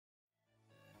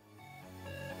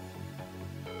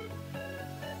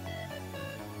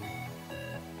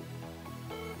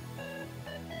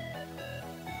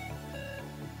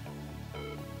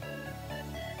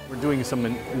doing some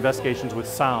investigations with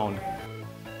sound.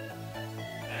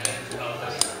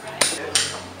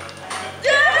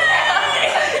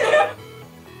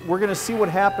 We're going to see what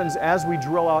happens as we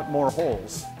drill out more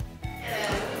holes.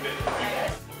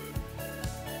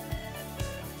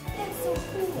 That's so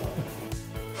cool.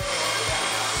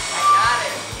 I got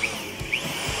it.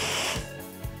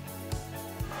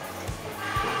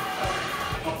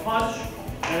 A punch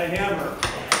and a hammer.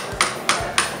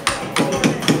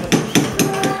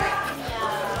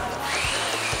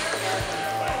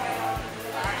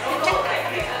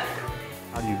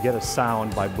 How do you get a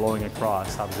sound by blowing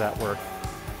across? How does that work?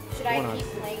 Should I keep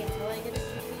playing until I get a Jeep?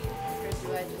 Or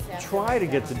do I just have Try to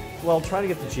get the, well, try to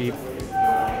get the Jeep.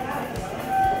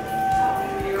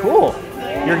 Cool.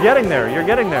 You're getting there. You're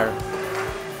getting there.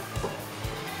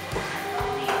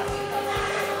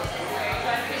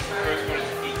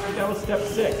 That was step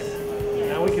 6.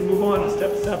 Now we can move on to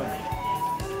step 7.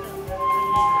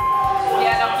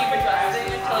 Yeah, don't keep adjusting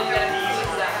until you get it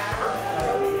exact.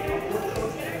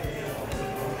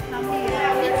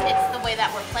 It's the way that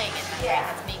we're playing it. Yeah.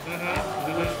 That's me.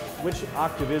 Which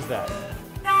octave is that?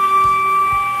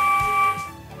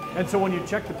 And so when you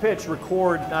check the pitch,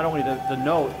 record not only the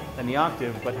note and the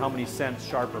octave, but how many cents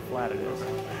sharp or flat it is.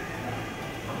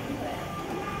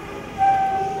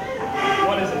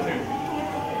 What is it, tune?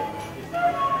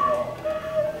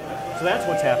 So that's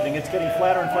what's happening. It's getting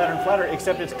flatter and flatter and flatter,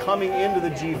 except it's coming into the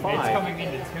G5. It's coming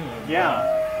into tune. Yeah.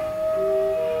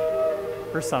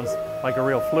 Hers sounds like a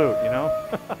real flute, you know?